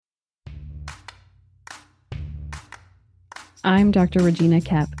I'm Dr. Regina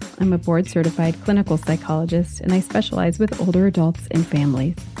Kepp. I'm a board-certified clinical psychologist, and I specialize with older adults and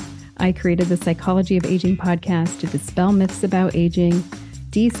families. I created the Psychology of Aging podcast to dispel myths about aging,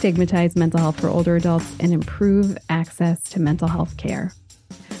 destigmatize mental health for older adults, and improve access to mental health care.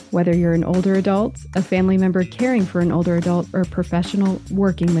 Whether you're an older adult, a family member caring for an older adult, or a professional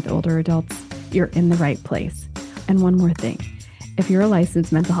working with older adults, you're in the right place. And one more thing. If you're a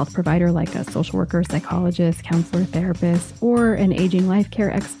licensed mental health provider like a social worker, psychologist, counselor, therapist, or an aging life care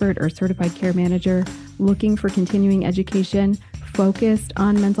expert or certified care manager looking for continuing education focused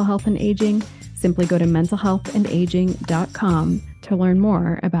on mental health and aging, simply go to mentalhealthandaging.com to learn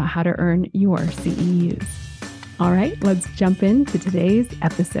more about how to earn your CEUs. All right, let's jump into today's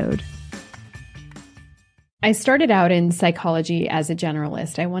episode. I started out in psychology as a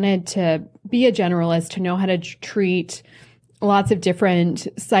generalist. I wanted to be a generalist, to know how to treat lots of different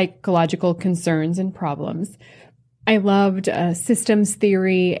psychological concerns and problems. I loved systems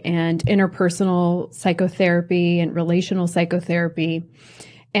theory and interpersonal psychotherapy and relational psychotherapy,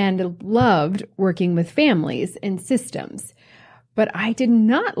 and loved working with families and systems. But I did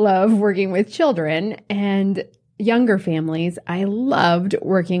not love working with children and younger families. I loved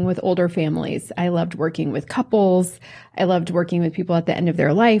working with older families. I loved working with couples. I loved working with people at the end of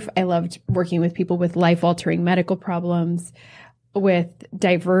their life. I loved working with people with life-altering medical problems, with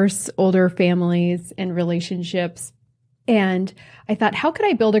diverse older families and relationships. And I thought, how could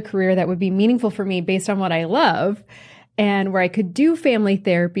I build a career that would be meaningful for me based on what I love, and where I could do family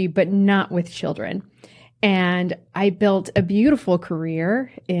therapy, but not with children? And I built a beautiful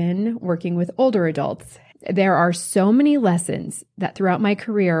career in working with older adults. There are so many lessons that throughout my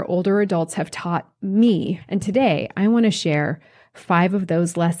career, older adults have taught me. And today I want to share 5 of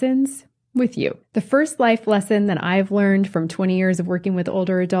those lessons with you. The first life lesson that I've learned from 20 years of working with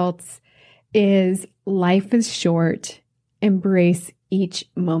older adults is life is short. Embrace each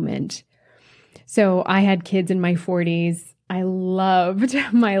moment. So I had kids in my 40s. I loved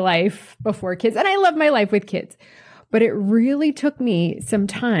my life before kids, and I love my life with kids. But it really took me some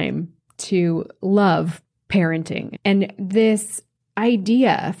time to love parenting. And this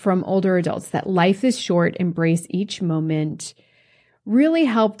idea from older adults that life is short, embrace each moment, really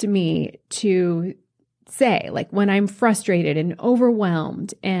helped me to say, like, when I'm frustrated and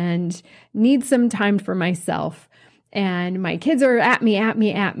overwhelmed and need some time for myself and my kids are at me,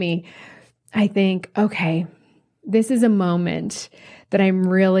 I think, okay, this is a moment that I'm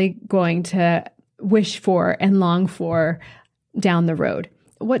really going to wish for and long for down the road.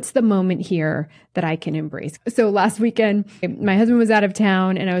 What's the moment here that I can embrace? So last weekend, my husband was out of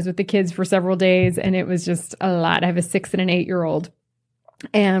town and I was with the kids for several days, and it was just a lot. I have a 6 and an 8-year-old.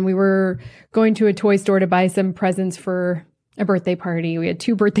 And we were going to a toy store to buy some presents for a birthday party. We had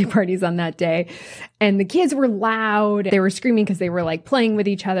 2 birthday parties on that day. And the kids were loud. They were screaming because they were like playing with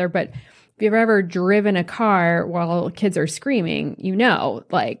each other. But if you've ever driven a car while kids are screaming, you know,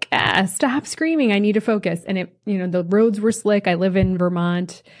 like, stop screaming. I need to focus. And the roads were slick. I live in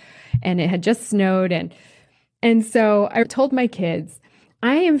Vermont and it had just snowed. And so I told my kids,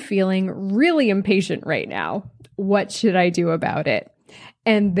 I am feeling really impatient right now. What should I do about it?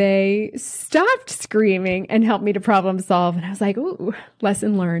 And they stopped screaming and helped me to problem solve. And I was like, ooh,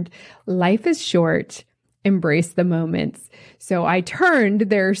 lesson learned. Life is short. Embrace the moments. So I turned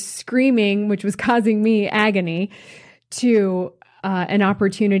their screaming, which was causing me agony, to an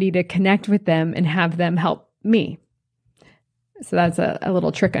opportunity to connect with them and have them help me. So that's a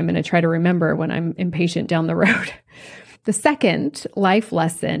little trick I'm going to try to remember when I'm impatient down the road. The second life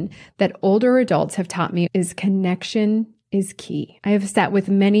lesson that older adults have taught me is connection is key. I have sat with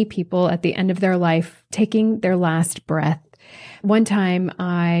many people at the end of their life, taking their last breath. One time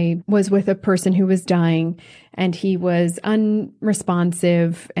I was with a person who was dying, and he was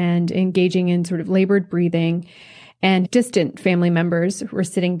unresponsive and engaging in sort of labored breathing, and distant family members were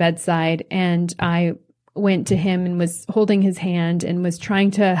sitting bedside. And I went to him and was holding his hand and was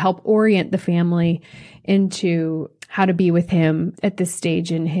trying to help orient the family into how to be with him at this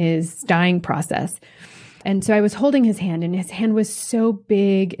stage in his dying process. And so I was holding his hand, and his hand was so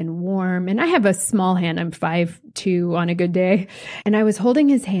big and warm. And I have a small hand. I'm 5'2" on a good day. And I was holding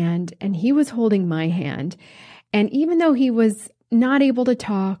his hand, and he was holding my hand. And even though he was not able to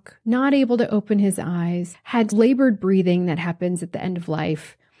talk, not able to open his eyes, had labored breathing that happens at the end of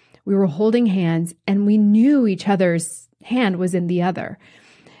life, we were holding hands, and we knew each other's hand was in the other.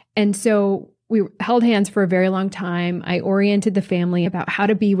 And so we held hands for a very long time. I oriented the family about how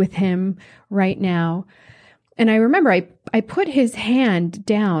to be with him right now. And I remember I put his hand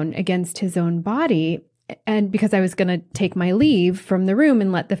down against his own body, and because I was going to take my leave from the room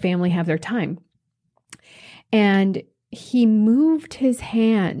and let the family have their time. And he moved his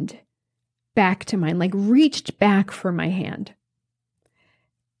hand back to mine, like reached back for my hand.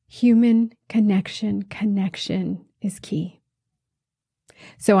 Human connection is key.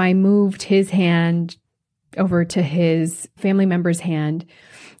 So I moved his hand over to his family member's hand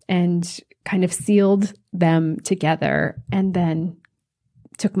and kind of sealed them together and then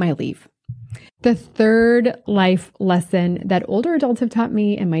took my leave. The third life lesson that older adults have taught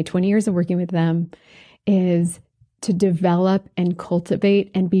me in my 20 years of working with them is to develop and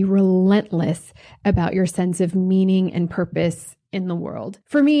cultivate and be relentless about your sense of meaning and purpose in the world.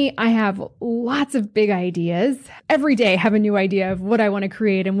 For me, I have lots of big ideas. Every day I have a new idea of what I want to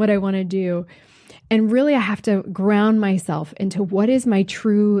create and what I want to do. And really, I have to ground myself into what is my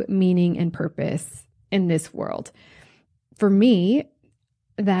true meaning and purpose in this world. For me,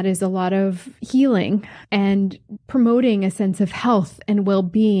 that is a lot of healing and promoting a sense of health and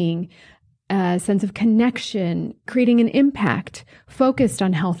well-being, a sense of connection, creating an impact focused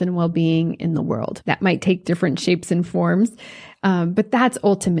on health and well-being in the world. That might take different shapes and forms, but that's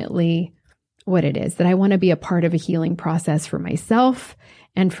ultimately what it is, that I want to be a part of a healing process for myself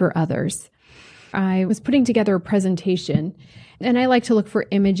and for others. I was putting together a presentation, and I like to look for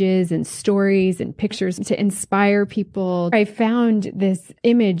images and stories and pictures to inspire people. I found this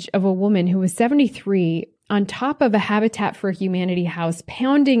image of a woman who was 73 on top of a Habitat for Humanity house,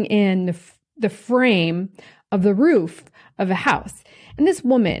 pounding in the frame of the roof of a house. And this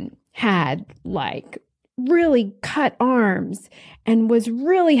woman had like really cut arms and was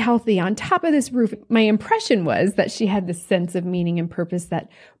really healthy on top of this roof. My impression was that she had this sense of meaning and purpose, that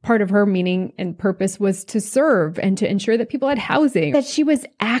part of her meaning and purpose was to serve and to ensure that people had housing, that she was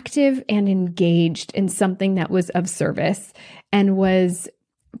active and engaged in something that was of service and was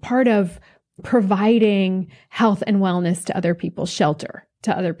part of providing health and wellness to other people, shelter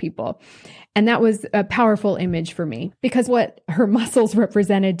to other people. And that was a powerful image for me, because what her muscles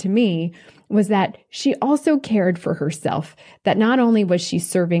represented to me was that she also cared for herself, that not only was she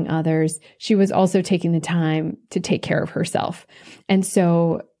serving others, she was also taking the time to take care of herself. And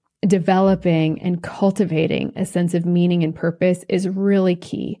so developing and cultivating a sense of meaning and purpose is really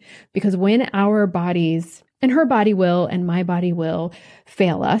key, because when our bodies, and her body will, and my body will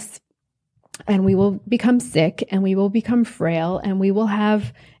fail us, and we will become sick, and we will become frail, and we will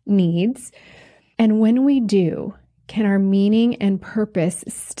have needs. And when we do, can our meaning and purpose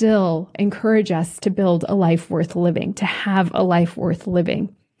still encourage us to build a life worth living, to have a life worth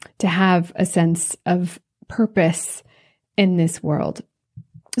living, to have a sense of purpose in this world?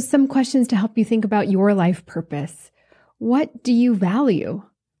 Some questions to help you think about your life purpose. What do you value?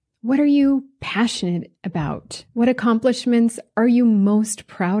 What are you passionate about? What accomplishments are you most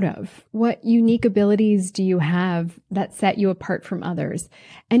proud of? What unique abilities do you have that set you apart from others?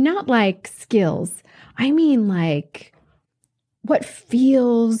 And not like skills. I mean like what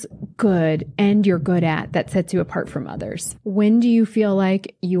feels good and you're good at that sets you apart from others. When do you feel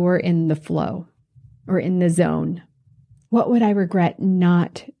like you're in the flow or in the zone? What would I regret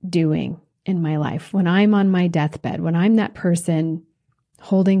not doing in my life when I'm on my deathbed, when I'm that person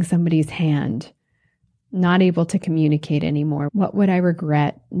holding somebody's hand, not able to communicate anymore? What would I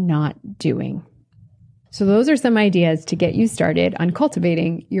regret not doing? So those are some ideas to get you started on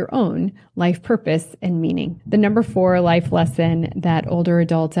cultivating your own life purpose and meaning. The number 4 life lesson that older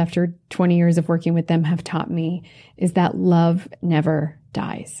adults after 20 years of working with them have taught me is that love never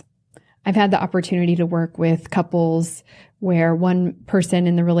dies. I've had the opportunity to work with couples where one person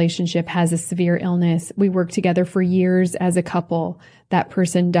in the relationship has a severe illness. We work together for years as a couple. That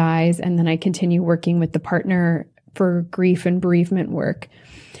person dies, and then I continue working with the partner for grief and bereavement work.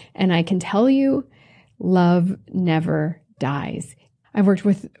 And I can tell you, love never dies. I've worked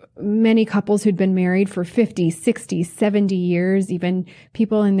with many couples who'd been married for 50, 60, 70 years, even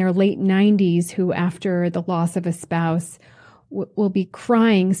people in their late 90s who, after the loss of a spouse, will be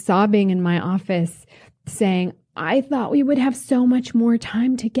crying, sobbing in my office, saying, I thought we would have so much more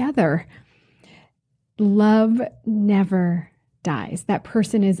time together. Love never dies. That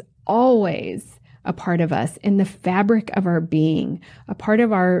person is always a part of us, in the fabric of our being, a part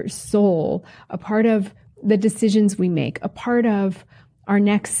of our soul, a part of the decisions we make, a part of our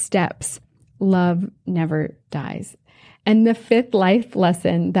next steps. Love never dies. And the 5th life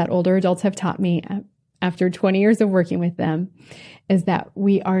lesson that older adults have taught me after 20 years of working with them is that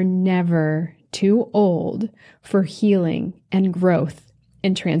we are never too old for healing and growth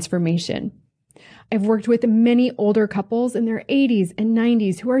and transformation. I've worked with many older couples in their 80s and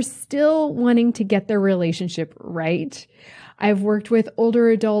 90s who are still wanting to get their relationship right. I've worked with older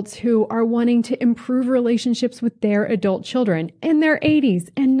adults who are wanting to improve relationships with their adult children in their 80s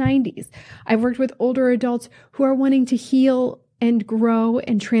and 90s. I've worked with older adults who are wanting to heal and grow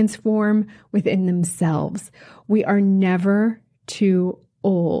and transform within themselves. We are never too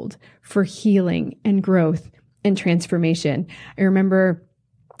old for healing and growth and transformation. I remember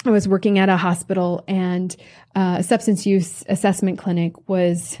I was working at a hospital and a substance use assessment clinic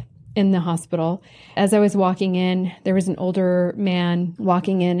was in the hospital. As I was walking in, there was an older man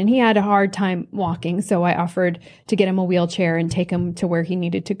walking in and he had a hard time walking. So I offered to get him a wheelchair and take him to where he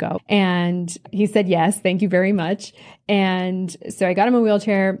needed to go. And he said, yes, thank you very much. And so I got him a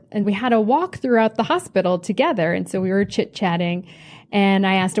wheelchair and we had a walk throughout the hospital together. And so we were chit-chatting and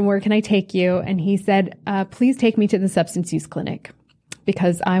I asked him, where can I take you? And he said, please take me to the substance use clinic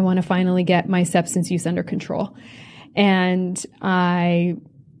because I want to finally get my substance use under control. And I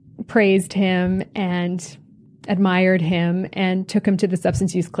praised him and admired him and took him to the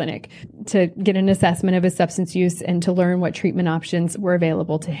substance use clinic to get an assessment of his substance use and to learn what treatment options were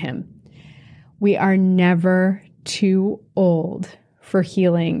available to him. We are never too old for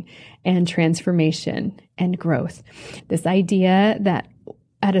healing and transformation and growth. This idea that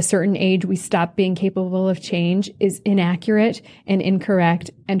at a certain age we stop being capable of change is inaccurate and incorrect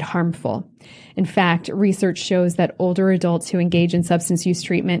and harmful. In fact, research shows that older adults who engage in substance use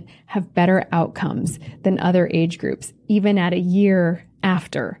treatment have better outcomes than other age groups, even at a year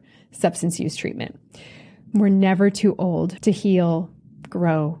after substance use treatment. We're never too old to heal,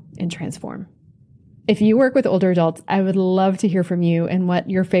 grow, and transform. If you work with older adults, I would love to hear from you and what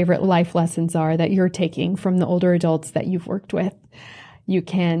your favorite life lessons are that you're taking from the older adults that you've worked with. You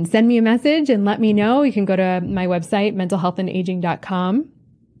can send me a message and let me know. You can go to my website, mentalhealthandaging.com,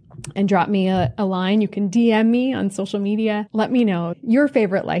 and drop me a line. You can DM me on social media. Let me know your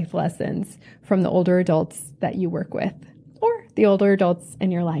favorite life lessons from the older adults that you work with or the older adults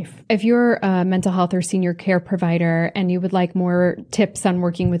in your life. If you're a mental health or senior care provider and you would like more tips on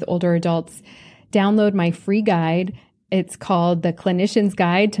working with older adults, download my free guide. It's called The Clinician's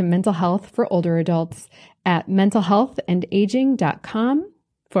Guide to Mental Health for Older Adults at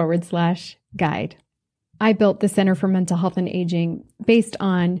mentalhealthandaging.com/guide. I built the Center for Mental Health and Aging based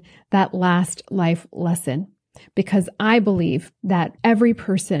on that last life lesson because I believe that every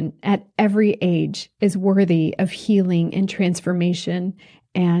person at every age is worthy of healing and transformation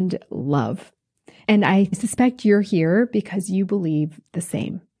and love. And I suspect you're here because you believe the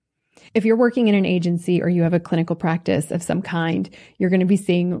same. If you're working in an agency or you have a clinical practice of some kind, you're going to be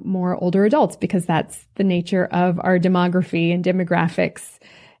seeing more older adults because that's the nature of our demography and demographics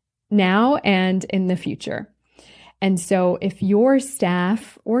now and in the future. And so if your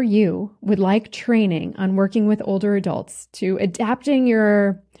staff or you would like training on working with older adults to adapting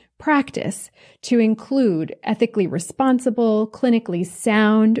your practice to include ethically responsible, clinically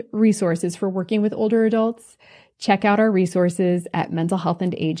sound resources for working with older adults, check out our resources at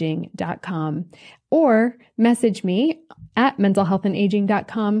mentalhealthandaging.com or message me at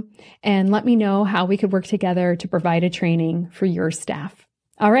mentalhealthandaging.com and let me know how we could work together to provide a training for your staff.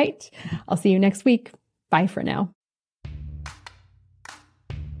 All right. I'll see you next week. Bye for now.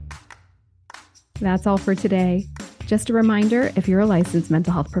 That's all for today. Just a reminder, if you're a licensed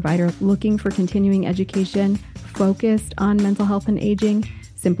mental health provider looking for continuing education focused on mental health and aging,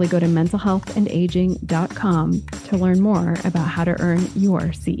 simply go to mentalhealthandaging.com to learn more about how to earn your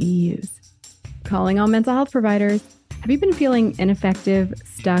CEUs. Calling all mental health providers. Have you been feeling ineffective,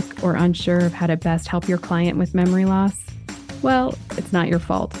 stuck, or unsure of how to best help your client with memory loss? Well, it's not your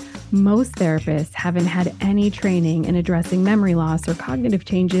fault. Most therapists haven't had any training in addressing memory loss or cognitive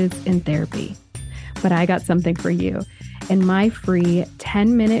changes in therapy. But I got something for you. In my free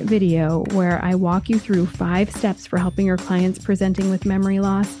 10-minute video where I walk you through 5 steps for helping your clients presenting with memory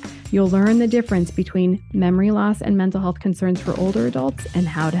loss, you'll learn the difference between memory loss and mental health concerns for older adults and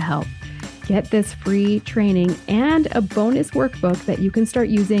how to help. Get this free training and a bonus workbook that you can start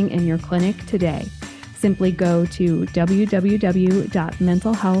using in your clinic today. Simply go to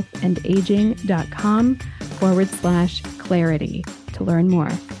www.mentalhealthandaging.com/clarity to learn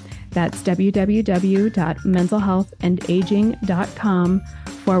more. That's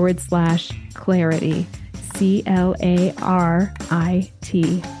www.mentalhealthandaging.com/clarity.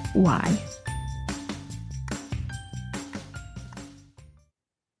 CLARITY.